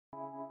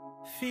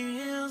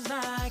Feels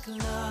like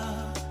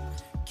love,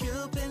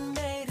 Cupid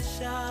made a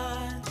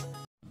shot.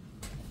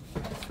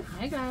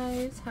 Hi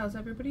guys, how's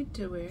everybody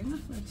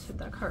doing? Let's hit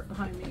that cart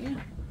behind me.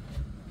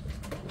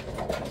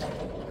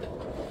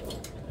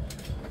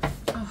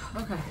 Oh,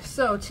 okay,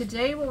 so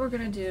today what we're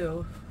gonna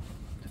do,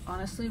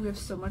 honestly, we have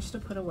so much to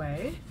put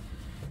away,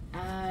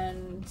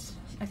 and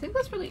I think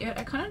that's really it.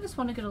 I kind of just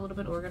want to get a little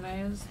bit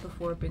organized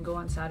before bingo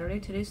on Saturday.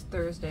 Today's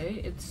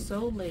Thursday. It's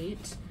so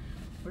late.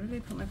 Where did I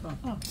put my phone?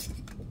 Oh,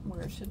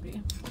 where it should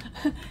be.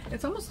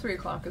 It's almost 3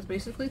 o'clock. It's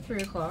basically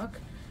 3 o'clock.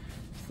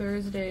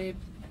 Thursday,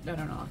 I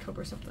don't know,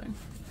 October something.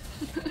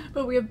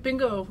 But we have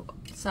bingo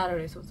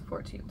Saturday, so it's the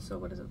 14th. So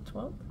what is it,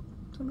 12th?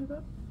 Something like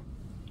that?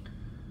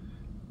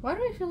 Why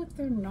do I feel like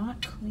they're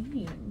not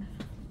clean?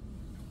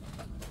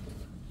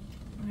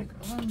 Like,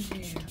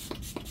 OMG.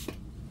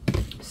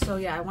 So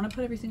yeah, I want to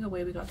put everything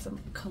away. We got some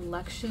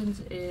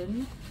collections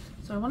in.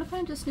 So I want to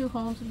find just new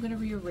homes. I'm going to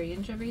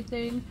rearrange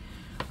everything.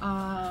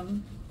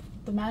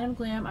 The Madam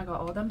Glam, I got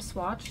all them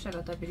swatched. I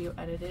got that video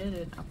edited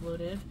and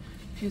uploaded.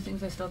 A few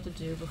things I still have to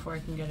do before I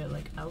can get it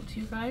like out to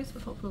you guys,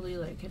 but hopefully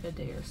like in a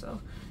day or so.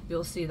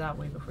 You'll see that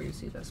way before you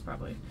see this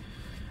probably.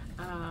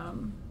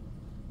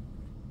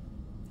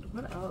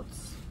 What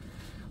else?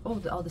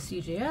 Oh, all the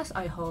CJS,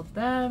 I hauled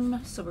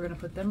them, so we're gonna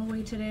put them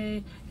away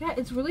today. Yeah,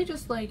 it's really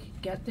just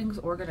like get things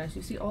organized.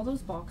 You see all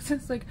those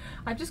boxes, like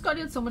I've just got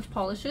in so much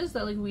polishes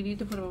that like we need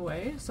to put them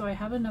away. So I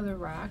have another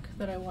rack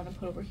that I want to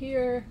put over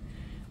here.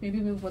 Maybe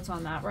move what's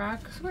on that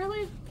rack. So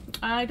really,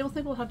 I don't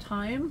think we'll have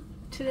time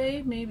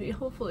today, maybe,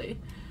 hopefully,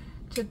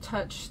 to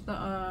touch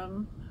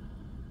the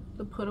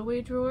put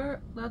away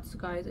drawer. That's,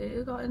 guys, it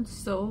has gotten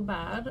so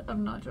bad.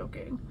 I'm not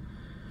joking.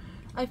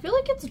 I feel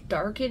like it's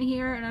dark in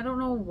here and I don't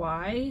know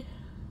why.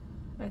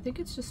 I think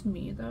it's just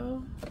me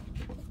though.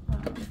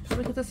 Probably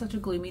because it's such a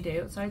gloomy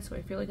day outside, so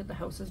I feel like the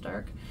house is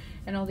dark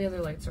and all the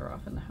other lights are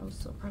off in the house,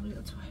 so probably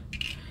that's why.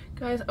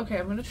 Guys, okay,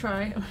 I'm gonna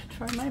try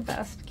my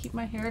best to keep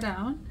my hair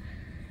down.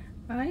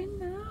 I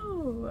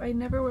know, I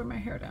never wear my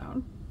hair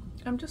down.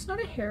 I'm just not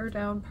a hair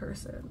down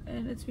person,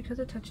 and it's because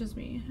it touches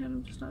me and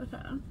I'm just not a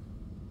fan.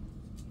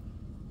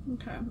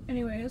 Okay,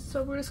 anyways,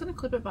 so we're just gonna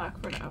clip it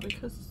back for now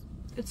because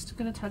it's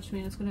gonna touch me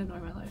and it's gonna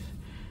annoy my life.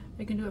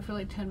 I can do it for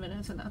like 10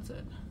 minutes and that's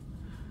it.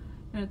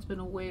 And it's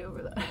been way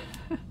over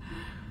that.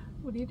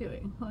 What are you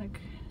doing? Like,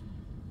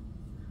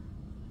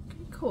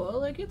 okay, cool.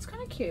 Like, it's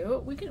kind of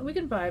cute. We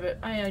can vibe it.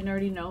 I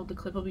already know the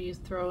clip will be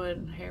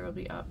thrown, hair will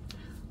be up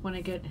when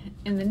I get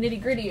in the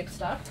nitty gritty of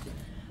stuff.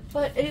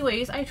 But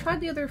anyways, I tried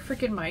the other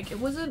freaking mic.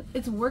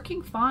 It's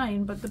working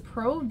fine, but the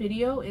Pro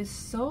video is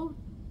so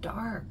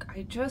dark.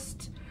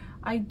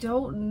 I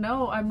don't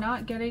know. I'm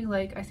not getting,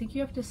 like, I think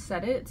you have to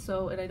set it,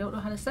 so, and I don't know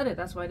how to set it.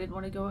 That's why I didn't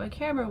want to go a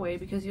camera way,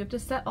 because you have to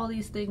set all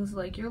these things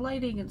like your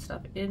lighting and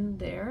stuff in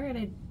there, and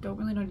I don't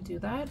really know how to do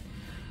that.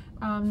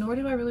 Nor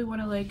do I really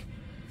want to like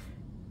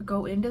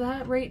go into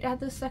that right at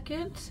this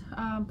second.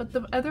 But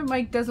the other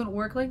mic doesn't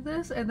work like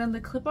this, and then the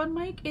clip-on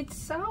mic, it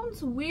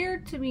sounds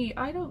weird to me.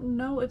 I don't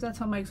know if that's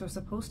how mics are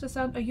supposed to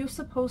sound. Are you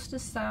supposed to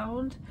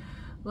sound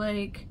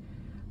like,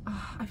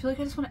 I feel like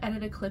I just want to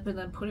edit a clip and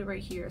then put it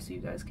right here so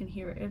you guys can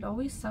hear it. It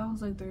always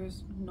sounds like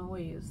there's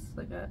noise,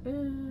 like a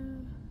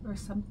or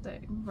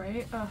something,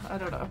 right? I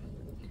don't know.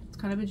 It's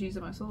kind of a G's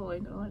in my soul, I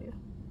ain't gonna lie to you.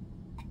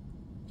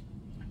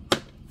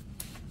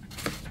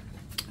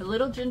 A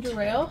little ginger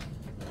ale.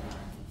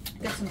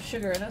 Get some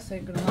sugar in us,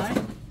 ain't gonna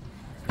lie.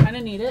 Kind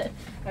of need it.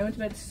 I went to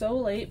bed so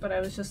late, but I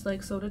was just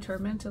like so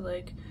determined to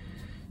like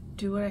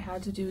do what I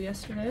had to do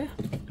yesterday.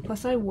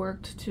 Plus I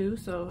worked too,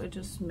 so it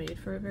just made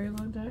for a very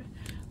long day,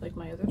 like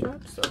my other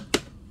job. So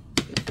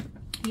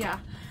yeah,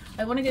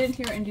 I want to get in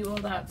here and do all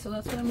that. So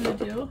that's what I'm gonna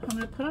do. I'm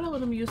gonna put on a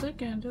little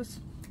music and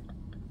just,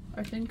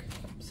 I think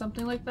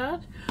something like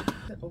that.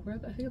 Is it over?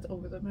 I think it's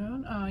Over the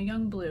Moon.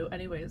 Young Blue.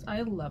 Anyways,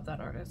 I love that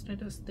artist. I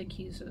just think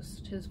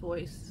his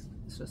voice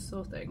is just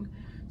so thing.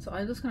 So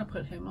I'm just gonna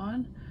put him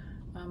on.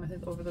 I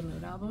think Over the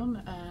Moon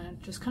album,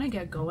 and just kind of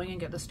get going and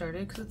get this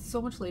started because it's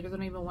so much later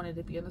than I even wanted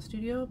to be in the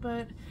studio.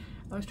 But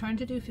I was trying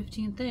to do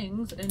 15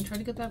 things and trying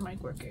to get that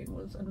mic working. It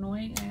was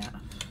annoying AF.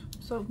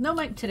 So no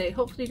mic today.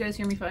 Hopefully you guys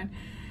hear me fine.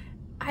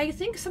 I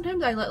think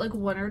sometimes I let like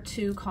 1 or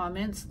 2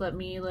 comments let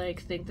me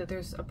like think that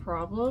there's a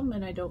problem,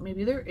 and I don't.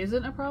 Maybe there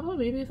isn't a problem.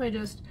 Maybe if I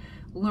just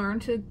learn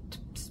to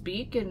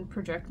speak and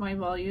project my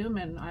volume,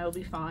 and I'll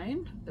be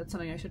fine. That's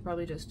something I should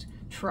probably just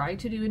try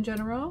to do in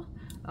general.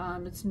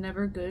 It's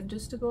never good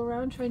just to go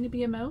around trying to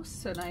be a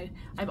mouse, and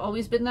I've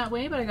always been that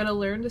way, but I gotta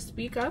learn to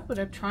speak up, and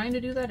I'm trying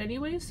to do that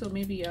anyway. So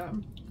maybe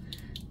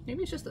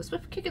maybe it's just a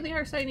swift kick in the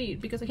arse I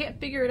need, because I can't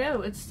figure it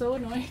out. It's so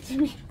annoying to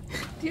me.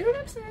 Do you know what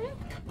I'm saying?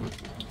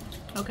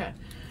 Okay,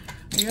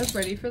 are you guys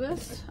ready for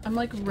this? I'm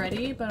like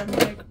ready, but I'm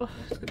like, oh,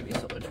 it's gonna be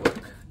so much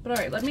work. But all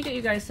right, let me get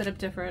you guys set up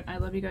different. I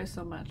love you guys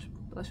so much.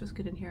 But let's just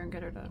get in here and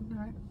get her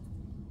done.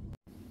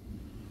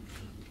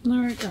 All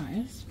right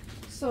guys,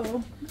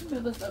 so let's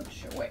move this up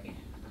your way.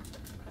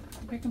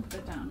 I can put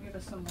it down, give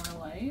us some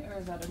more light, or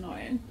is that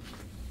annoying?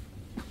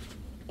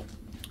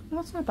 No,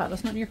 that's not bad.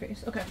 That's not in your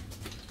face. Okay.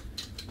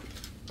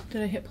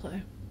 Did I hit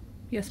play?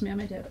 Yes, ma'am,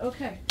 I did.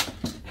 Okay.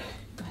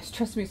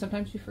 trust me,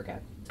 sometimes you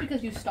forget. It's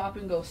because you stop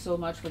and go so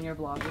much when you're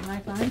vlogging, I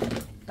find.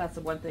 That's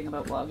the one thing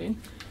about vlogging.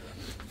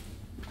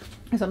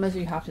 Sometimes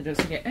you have to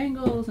just get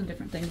angles and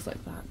different things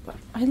like that. But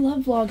I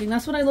love vlogging.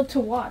 That's what I love to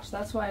watch.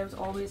 That's why I was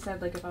always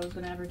said, like, if I was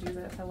going to ever do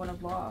this, I want to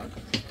vlog.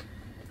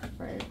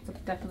 Right? It's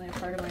definitely a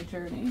part of my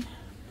journey.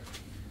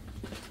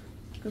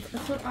 Because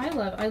that's what I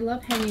love. I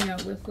love hanging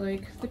out with,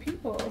 like, the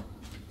people.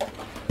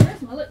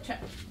 Where's my lip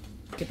check?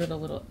 Give it a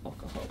little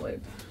alcohol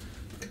wipe.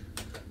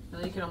 And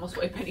then you can almost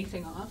wipe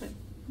anything off. And,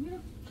 yeah.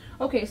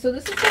 Okay, so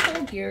this is the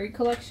whole Gary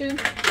collection.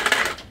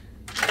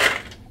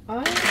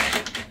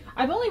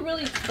 I've only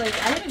really, like,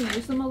 I haven't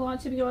used them a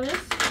lot, to be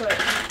honest,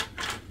 but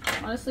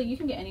honestly, you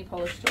can get any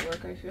polish to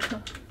work, I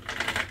feel.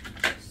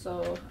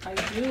 So I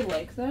do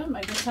like them.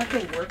 I just have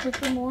to work with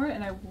them more,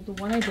 and the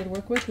one I did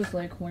work with was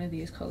like one of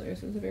these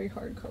colors. It was a very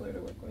hard color to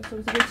work with, so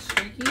it was a bit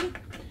streaky,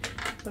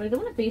 but I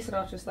don't want to base it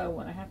off just that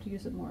one. I have to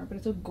use it more, but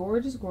it's a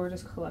gorgeous,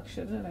 gorgeous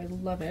collection, and I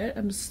love it.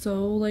 I'm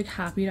so, like,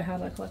 happy to have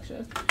that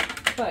collection.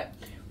 But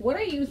what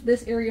I use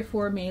this area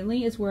for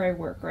mainly is where I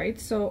work, right?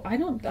 So I'm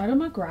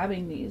not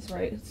grabbing these,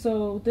 right?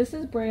 So this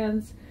is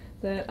brands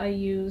that I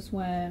use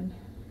when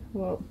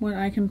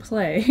I can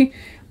play.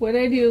 When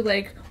I do,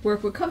 like,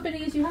 work with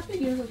companies, you have to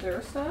use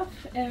their stuff.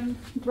 And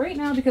right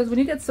now, because when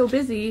you get so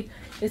busy,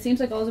 it seems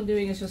like all I'm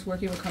doing is just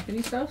working with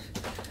company stuff.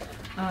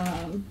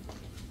 And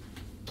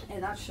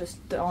that's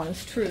just the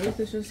honest truth.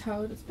 It's just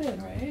how it's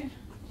been, right?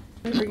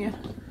 Let me bring it.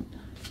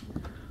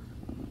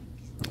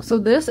 So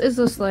this is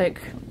just,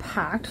 like,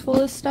 packed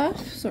full of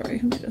stuff.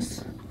 Sorry,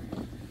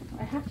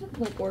 I have to,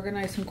 like,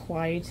 organize some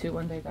quiet too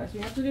one day, guys. We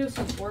have to do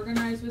some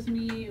organize with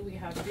me. We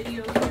have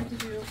videos we have to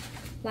do.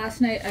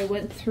 Last night I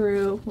went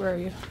through, where are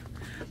you?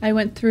 I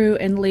went through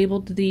and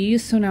labeled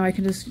these, so now I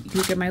can just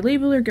get my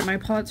labeler, get my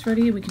pots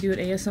ready, and we can do it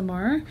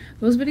ASMR.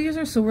 Those videos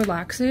are so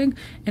relaxing,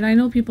 and I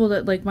know people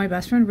that, like, my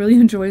best friend really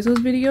enjoys those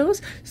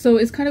videos, so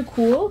it's kind of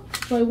cool.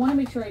 So I want to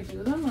make sure I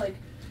do them, like.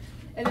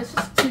 And it's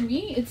just, to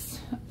me,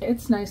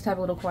 it's nice to have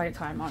a little quiet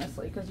time,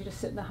 honestly, because you just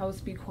sit in the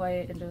house, be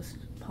quiet, and just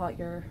pot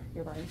your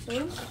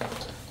rhinestones.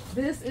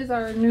 This is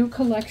our new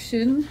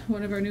collection,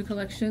 one of our new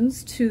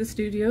collections to the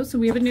studio. So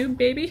we have a new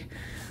baby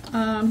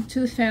to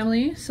the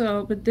family.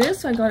 So, but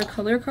this, I got a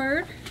color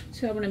card,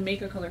 so I'm going to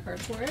make a color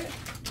card for it.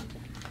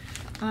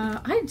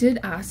 I did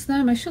ask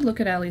them. I should look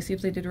at Ali, see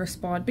if they did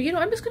respond. But, you know,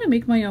 I'm just going to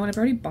make my own. I've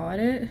already bought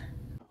it.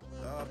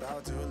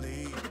 About to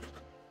leave,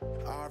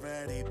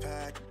 already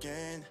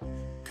packing.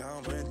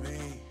 Come with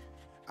me,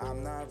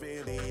 I'm not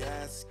really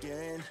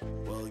asking.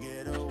 We'll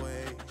get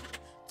away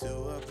to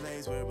a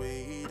place where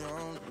we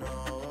don't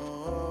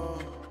know.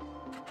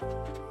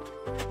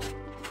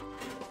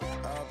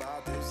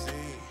 About to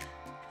see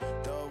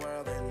the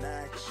world in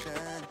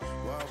action,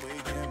 what we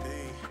can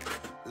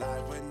be,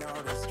 life with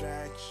no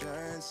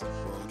distractions.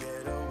 We'll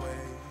get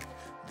away,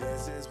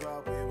 this is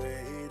what we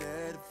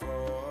waited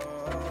for.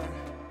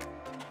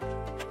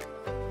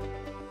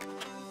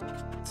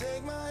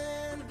 Take my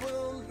hand,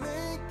 we'll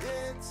make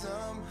it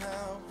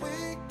somehow.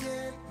 We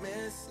can't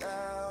miss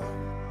out.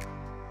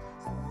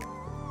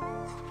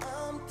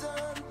 I'm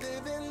done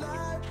living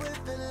life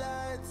with the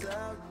lights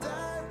out.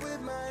 Die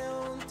with my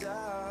own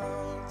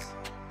doubts.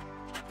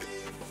 Be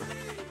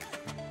free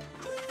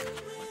with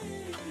me.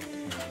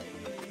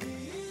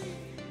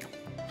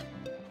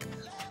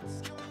 Let's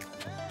go,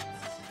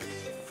 let's be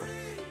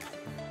free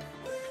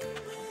with me.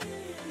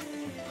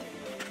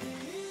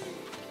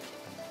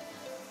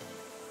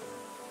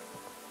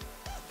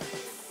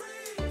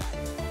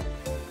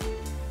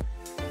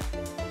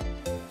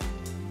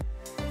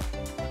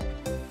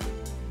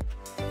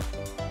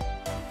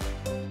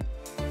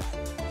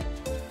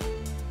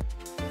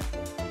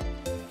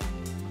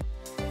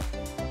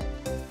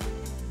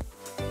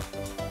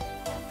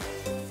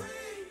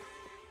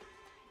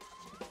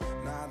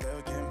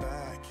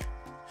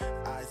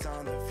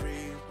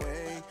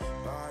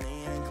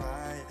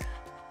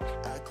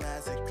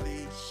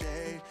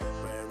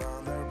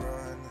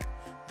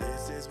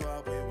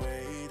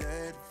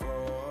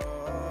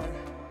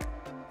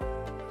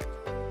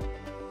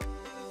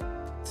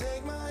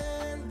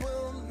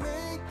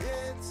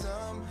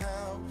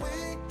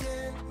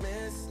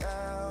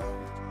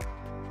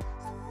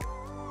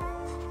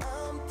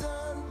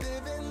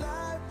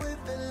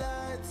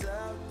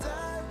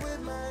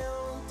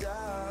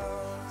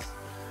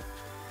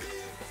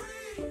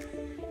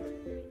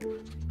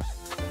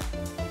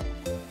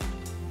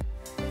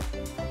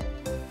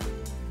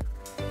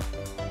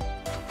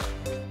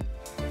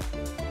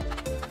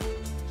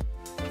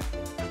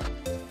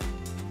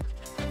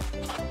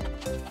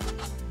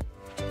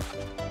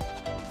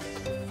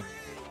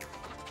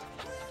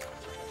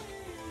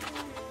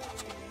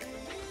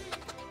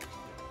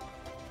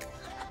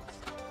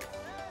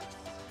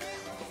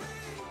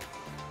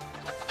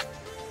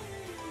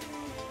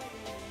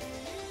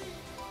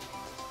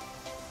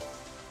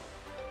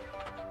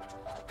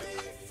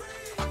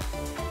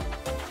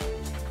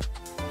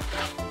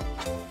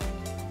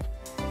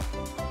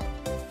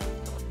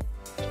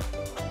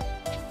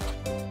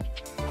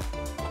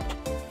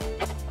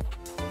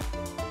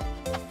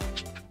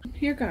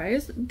 Here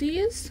guys,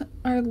 these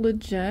are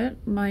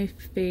legit my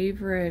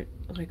favorite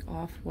like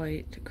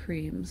off-white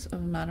creams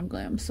of Madame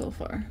Glam so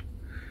far.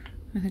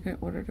 I think I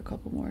ordered a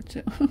couple more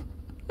too.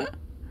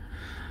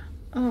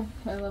 Oh,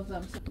 I love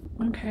them.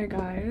 Okay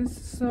guys,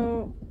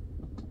 so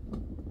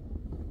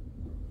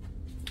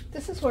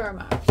this is where I'm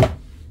at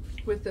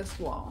with this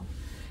wall.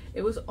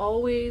 It was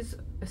always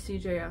a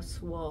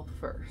CJS wall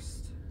first.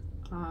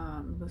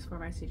 It was for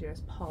my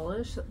CJS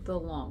polish, the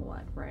long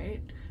one,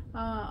 right?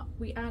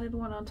 We added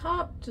one on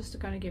top just to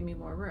kind of give me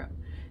more room.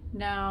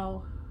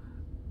 Now,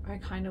 I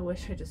kind of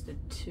wish I just did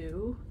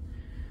two,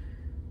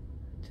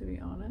 to be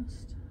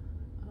honest.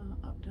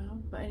 Up,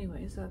 down. But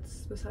anyways,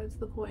 that's besides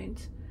the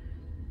point.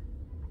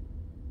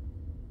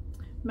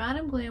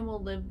 Madame Glam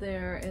will live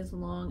there as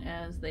long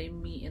as they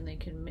meet and they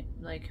can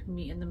like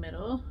meet in the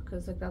middle,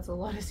 because like that's a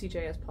lot of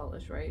CJS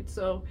polish, right?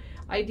 So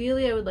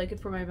ideally I would like it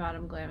for my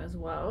Madame Glam as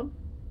well.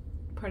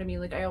 Part of me,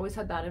 like I always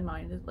had that in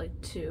mind, is like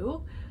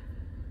two,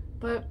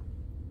 but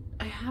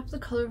I have the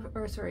color,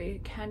 or sorry,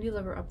 candy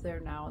lover up there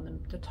now on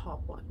the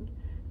top one,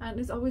 and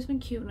it's always been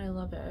cute and I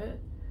love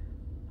it,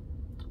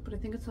 but I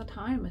think it's the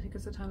time. I think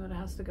it's the time that it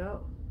has to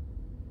go.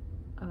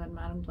 And then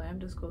Madame Glam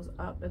just goes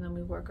up, and then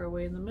we work our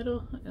way in the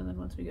middle, and then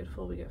once we get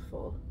full, we get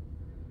full.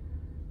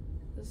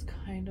 That's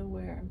kind of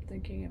where I'm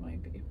thinking it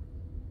might be.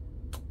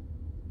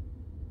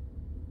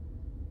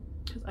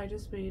 Because I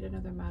just made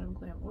another Madame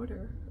Glam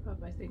order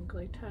of I think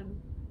like 10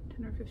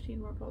 or 15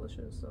 more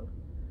polishes. So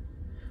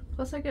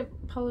plus I get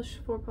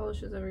 4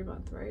 polishes every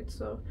month, right?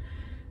 So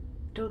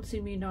don't see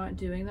me not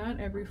doing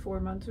that. Every 4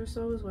 months or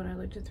so is when I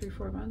like to,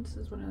 3-4 months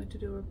is when I like to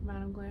do a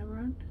Madame Glam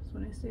run. That's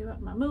when I save up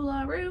my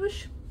Moulin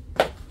Rouge.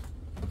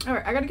 All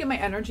right, I gotta get my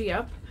energy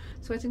up.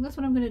 So I think that's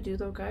what I'm gonna do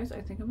though, guys.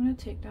 I think I'm gonna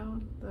take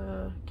down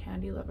the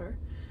candy lover.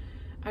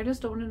 I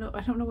just don't know,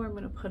 I don't know where I'm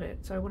gonna put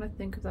it. So I wanna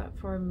think of that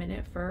for a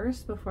minute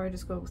first before I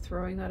just go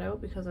throwing that out,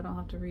 because I don't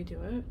have to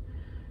redo it.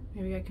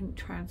 Maybe I can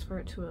transfer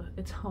it to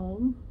its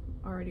home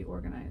already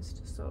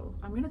organized. So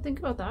I'm gonna think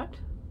about that.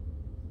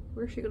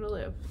 Where's she gonna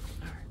live?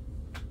 All right.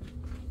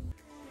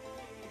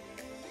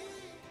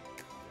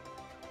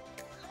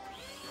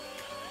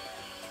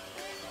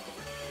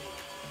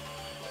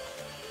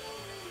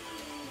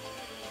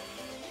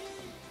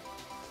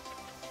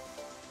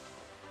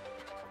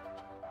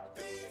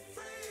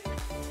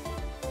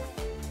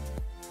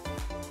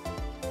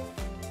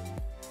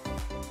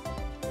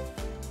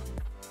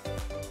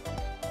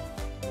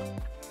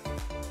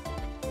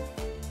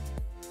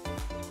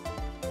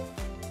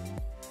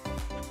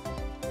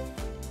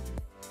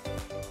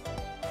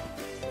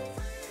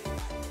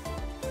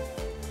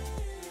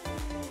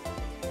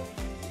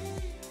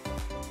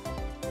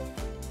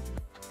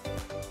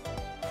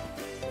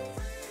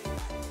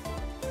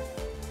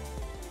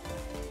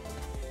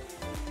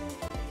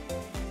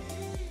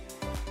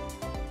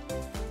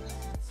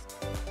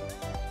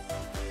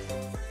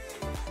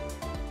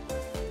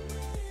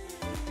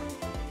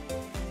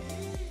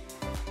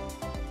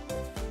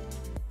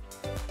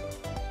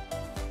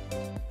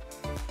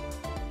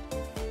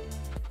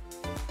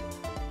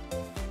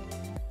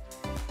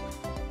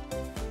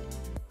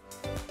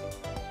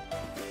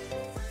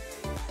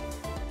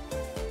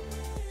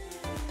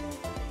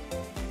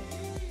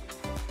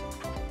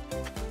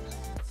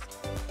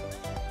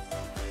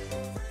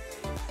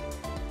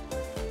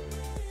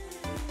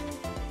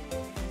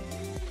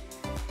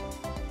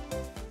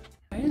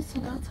 So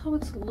that's how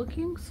it's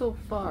looking so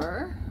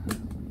far.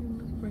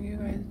 Let's bring you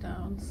guys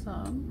down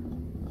some.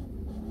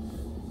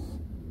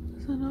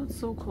 So now it's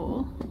so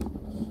cool.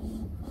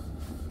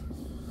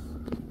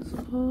 So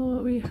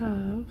what we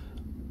have,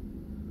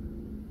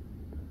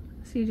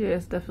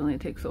 CJS definitely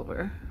takes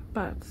over,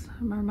 but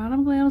our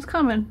Madame Glam's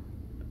coming.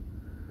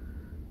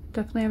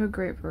 Definitely have a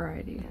great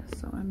variety,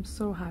 so I'm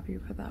so happy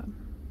for that.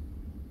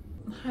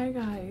 Hi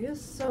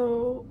guys,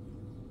 so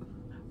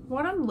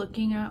what I'm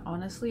looking at,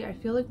 honestly, I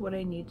feel like what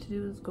I need to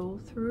do is go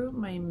through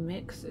my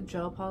mix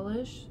gel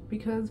polish,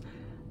 because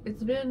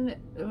it's been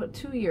about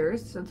 2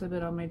 years since I've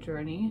been on my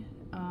journey.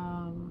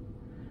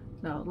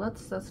 No,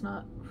 let's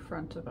not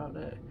front about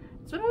it.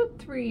 It's been about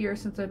 3 years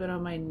since I've been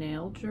on my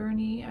nail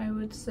journey, I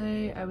would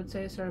say.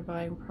 I started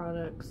buying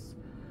products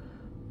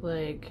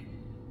like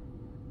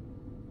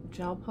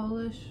gel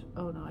polish.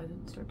 Oh no, I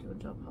didn't start doing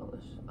gel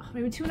polish.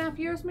 Maybe 2.5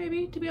 years,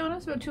 maybe, to be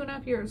honest, about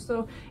 2.5 years.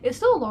 So it's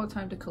still a long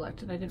time to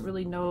collect, and I didn't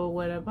really know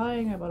what I'm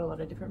buying. I bought a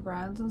lot of different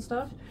brands and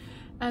stuff,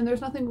 and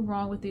there's nothing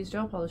wrong with these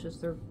gel polishes.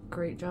 They're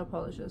great gel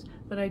polishes,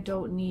 but I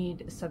don't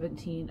need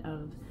 17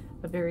 of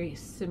a very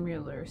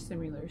similar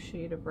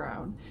shade of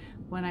brown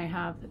when I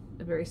have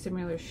a very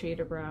similar shade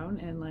of brown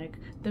and like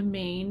the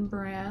main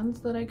brands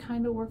that I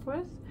kind of work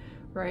with,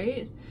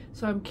 right?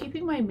 So I'm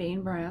keeping my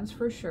main brands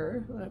for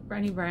sure,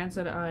 any brands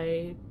that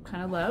I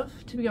kind of love,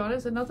 to be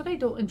honest. And not that I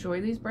don't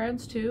enjoy these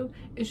brands too,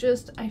 it's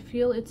just I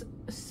feel it's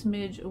a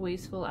smidge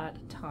wasteful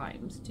at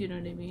times. Do you know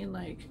what I mean?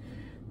 Like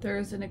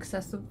there's an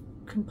excessive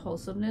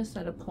compulsiveness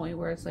at a point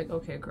where it's like,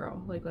 okay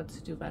girl, like let's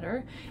do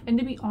better. And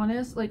to be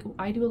honest, like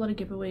I do a lot of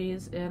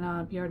giveaways in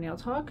BR Nail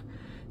Talk,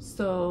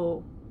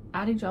 so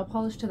adding gel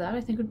polish to that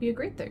I think would be a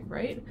great thing,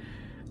 right?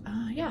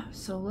 yeah,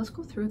 so let's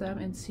go through them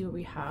and see what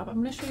we have.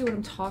 I'm going to show you what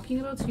I'm talking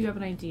about so you have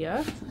an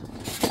idea.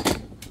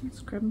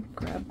 Let's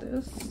grab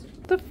this.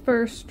 The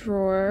first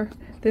drawer,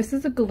 this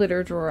is a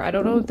glitter drawer. I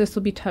don't know if this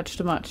will be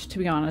touched much, to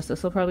be honest.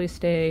 This will probably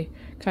stay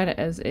kind of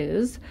as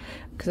is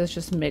because it's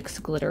just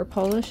mixed glitter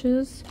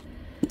polishes.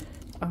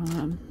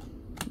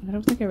 I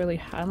don't think I really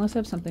have, unless I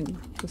have something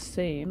the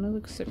same. It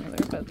looks similar,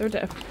 but they're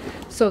different.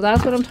 So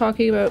that's what I'm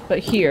talking about. But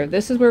here,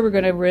 this is where we're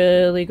going to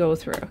really go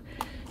through.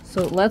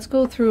 So let's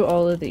go through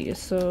all of these.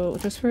 So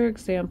just for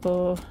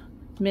example,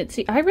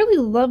 Mitzi. I really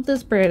love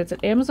this brand. It's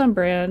an Amazon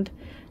brand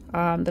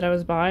that I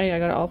was buying. I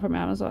got it all from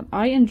Amazon.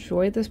 I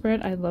enjoy this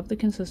brand. I love the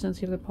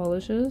consistency of the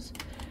polishes.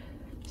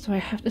 So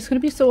it's going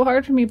to be so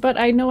hard for me, but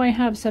I know I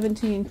have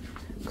 17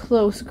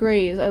 close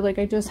grays.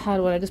 I just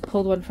had one. I just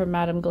pulled one from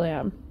Madame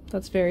Glam.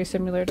 That's very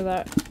similar to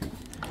that.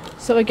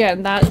 So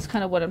again, that is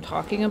kind of what I'm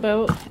talking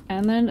about.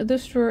 And then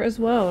this drawer as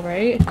well,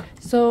 right?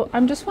 So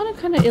I just want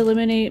to kind of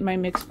eliminate my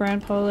mixed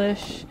brand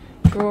polish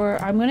drawer.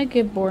 I'm going to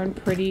give Born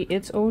Pretty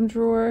its own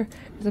drawer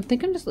because I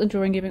think I'm just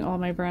enjoying giving all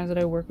my brands that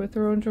I work with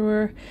their own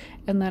drawer.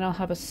 And then I'll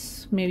have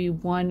maybe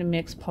one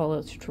mixed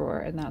polish drawer,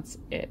 and that's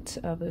it,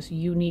 of this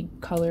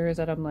unique colors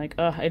that I'm like,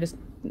 oh,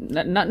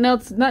 nothing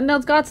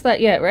else got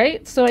that yet,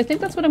 right? So I think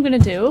that's what I'm going to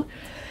do.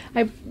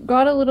 I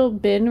got a little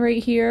bin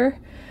right here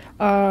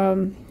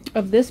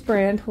of this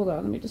brand. Hold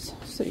on, let me just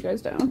sit you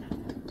guys down.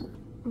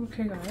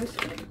 Okay guys,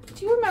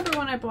 do you remember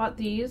when I bought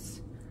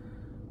these?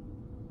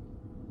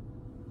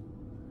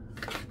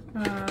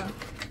 I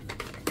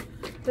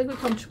think we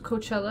call them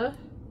Coachella.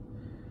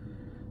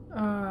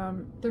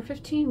 They're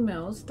 15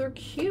 mils. They're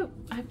cute.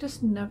 I've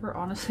just never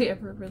honestly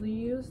ever really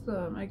used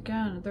them.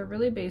 Again, they're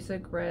really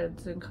basic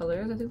reds and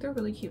colors. I think they're a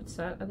really cute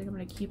set. I think I'm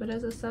going to keep it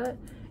as a set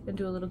and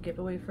do a little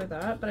giveaway for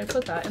that. But I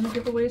put that in the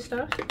giveaway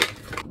stuff.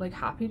 I'm like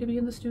happy to be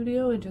in the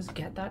studio and just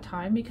get that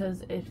time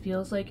because it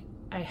feels like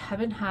I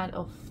haven't had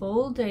a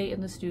full day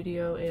in the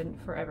studio in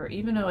forever.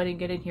 Even though I didn't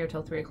get in here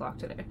till 3 o'clock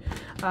today.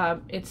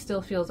 It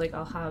still feels like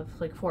I'll have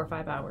like 4 or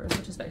 5 hours,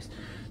 which is nice.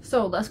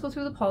 So let's go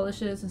through the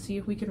polishes and see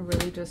if we can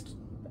really just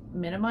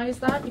minimize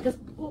that because,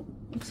 oh,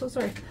 I'm so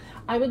sorry.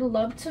 I would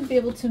love to be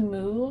able to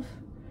move,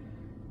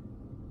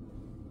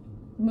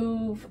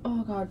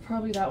 oh god,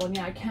 probably that one.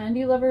 Yeah,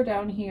 Candy Lover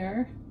down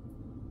here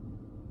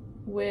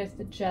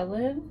with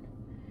Gellen,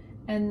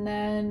 and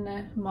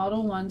then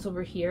Model 1's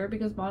over here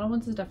because Model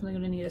 1's is definitely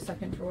going to need a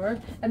second drawer.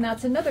 And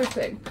that's another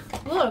thing.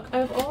 Look, I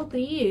have all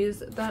these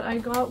that I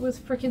got with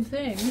freaking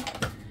thing.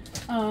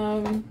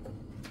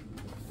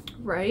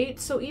 Right?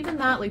 So even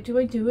that, like, do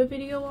I do a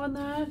video on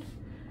that?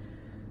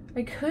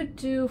 I could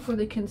do for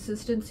the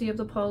consistency of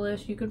the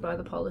polish. You could buy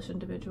the polish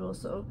individual,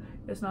 so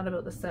it's not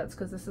about the sets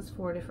because this is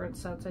 4 different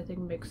sets I think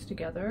mixed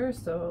together,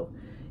 so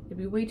it'd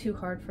be way too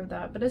hard for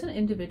that. But as an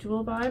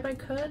individual vibe, I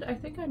could. I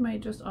think I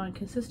might just on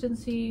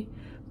consistency.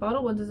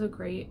 Bottle Ones is a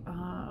great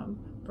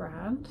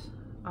brand.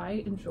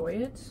 I enjoy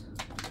it.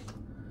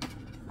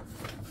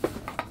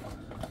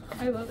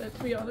 I love it,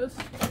 to be honest.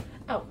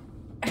 Oh,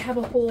 I have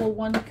a whole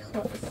one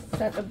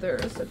set of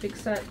theirs, a big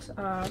set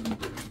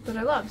that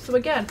I love. So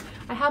again,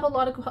 I have a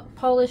lot of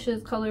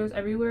polishes, colors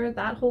everywhere,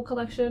 that whole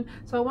collection.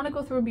 So I want to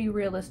go through and be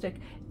realistic.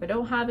 If I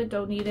don't have it,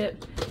 don't need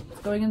it, it's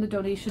going in the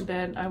donation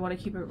bin. I want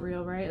to keep it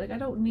real, right? Like I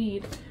don't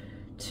need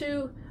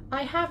to.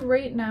 I have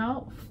right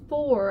now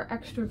 4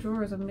 extra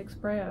drawers of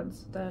mixed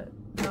brands, that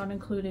not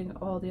including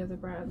all the other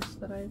brands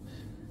that I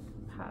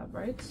have,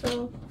 right?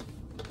 So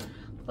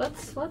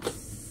let's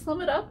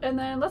sum it up and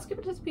then let's give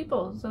it to the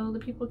people so the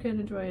people can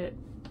enjoy it.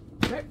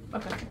 Right?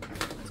 Okay,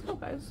 let's go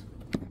guys.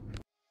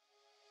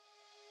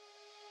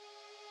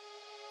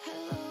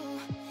 Hello,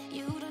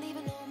 you don't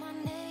even know my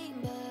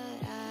name,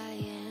 but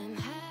I am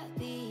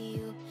happy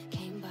you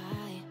came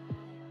by.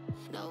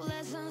 No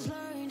lessons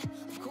learned,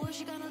 of course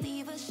you're gonna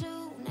leave as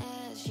soon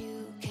as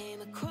you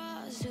came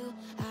across who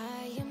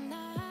I am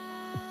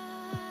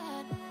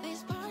not.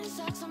 This party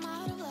sucks, I'm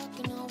out of luck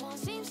and no one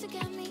seems to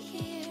get me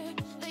here.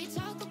 They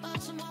talk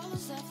about some other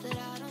stuff that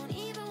I don't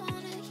even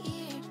want to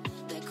hear.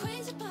 The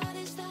crazy part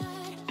is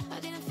that I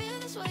didn't feel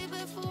this way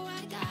before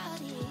I got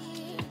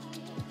here.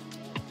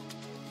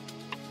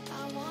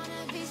 I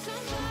wanna be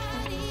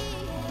somebody,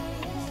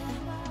 yeah.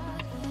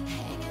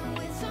 Hanging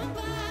with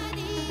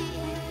somebody,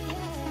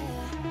 yeah.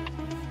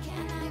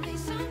 Can I be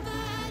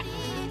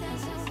somebody,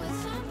 dancing with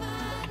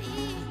somebody?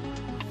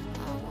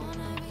 I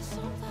wanna be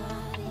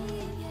somebody,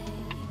 yeah.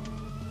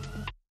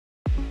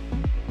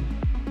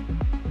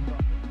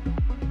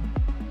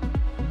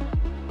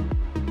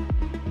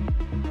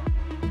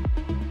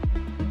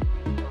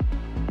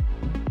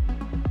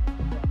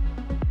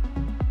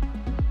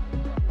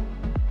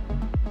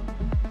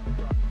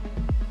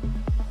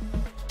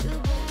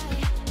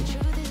 Goodbye. The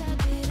truth is I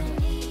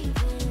didn't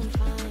even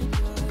find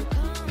your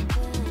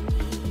company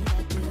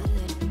that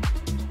good.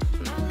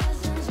 My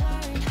lessons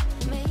learned.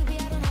 Maybe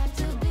I don't have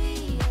to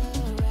be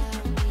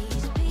around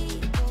these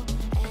people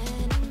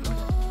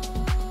anymore.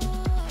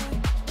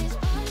 This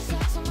party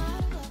sucks, I'm out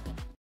of luck.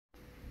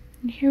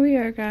 And here we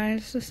are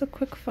guys, just a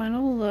quick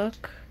final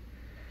look.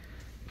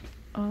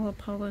 all the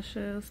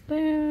polishes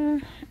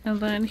there. And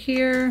then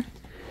here,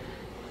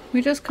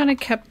 we just kind of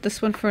kept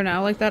this one for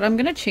now like that. I'm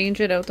going to change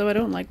it out though. I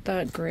don't like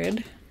that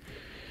grid.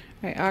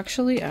 I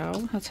actually, ow,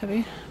 that's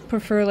heavy,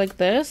 prefer like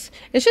this.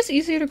 It's just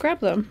easier to grab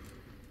them.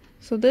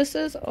 So this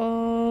is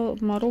all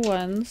Model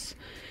 1s.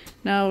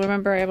 Now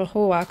remember, I have a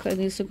whole whack that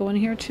needs to go in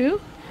here too,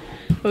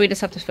 but we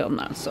just have to film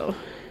that. So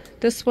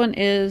this one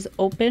is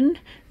open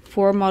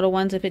for Model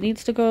 1s if it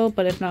needs to go,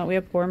 but if not, we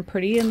have Born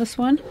Pretty in this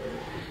one.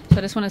 So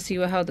I just want to see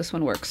how this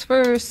one works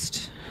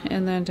first.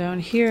 And then down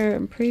here,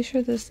 I'm pretty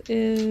sure this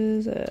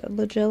is a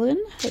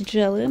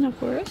Gellen, of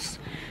course.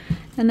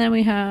 And then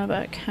we have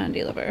a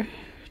Candy Lover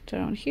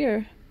down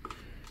here.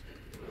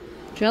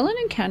 Gellen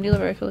and Candy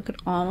Lover I feel like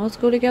could almost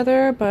go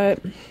together, but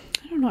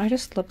I don't know, I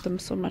just love them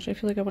so much. I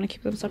feel like I want to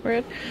keep them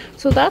separate.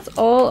 So that's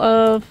all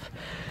of,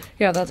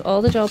 yeah, that's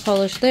all the gel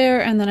polish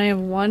there. And then I have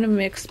one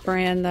mixed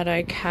brand that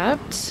I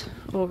kept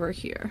over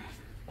here.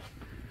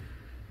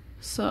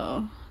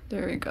 So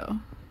there we go.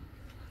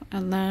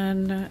 And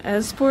then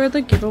as for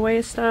the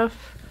giveaway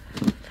stuff,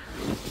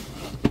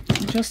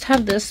 I just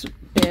have this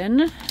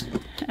bin,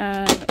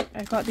 and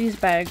I got these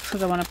bags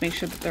because I want to make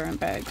sure that they're in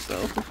bags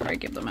though before I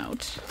give them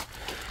out.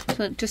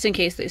 So just in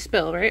case they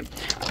spill, right?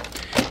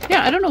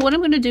 Yeah, I don't know what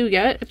I'm going to do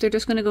yet, if they're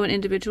just going to go in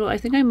individual. I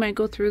think I might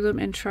go through them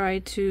and try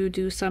to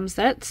do some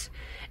sets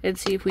and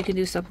see if we can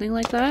do something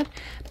like that.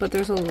 But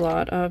there's a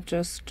lot of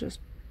just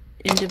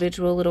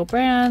individual little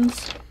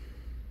brands.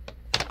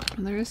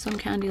 And there is some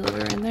Candy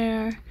Lover in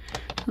there.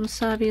 Some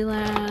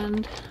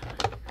Saviland.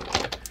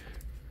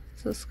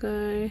 This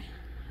guy.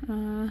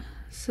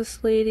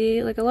 Sis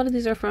Lady. Like a lot of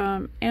these are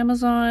from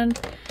Amazon.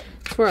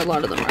 That's where a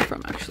lot of them are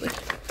from actually.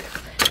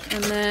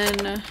 And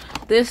then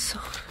this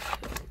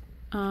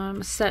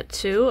set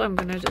too, I'm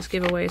gonna just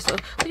give away. So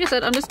like I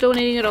said, I'm just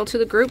donating it all to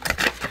the group.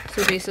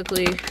 So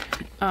basically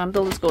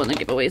they'll just go in the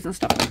giveaways and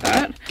stuff like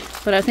that.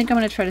 But I think I'm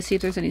gonna try to see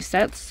if there's any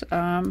sets,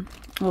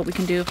 what we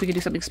can do, if we can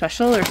do something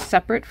special or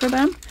separate for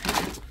them.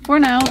 For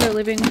now, they're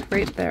living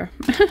right there.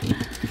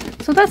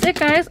 So that's it,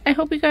 guys. I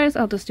hope you guys,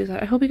 I'll just do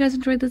that. I hope you guys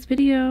enjoyed this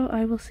video.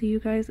 I will see you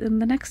guys in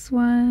the next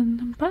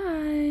one.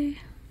 Bye.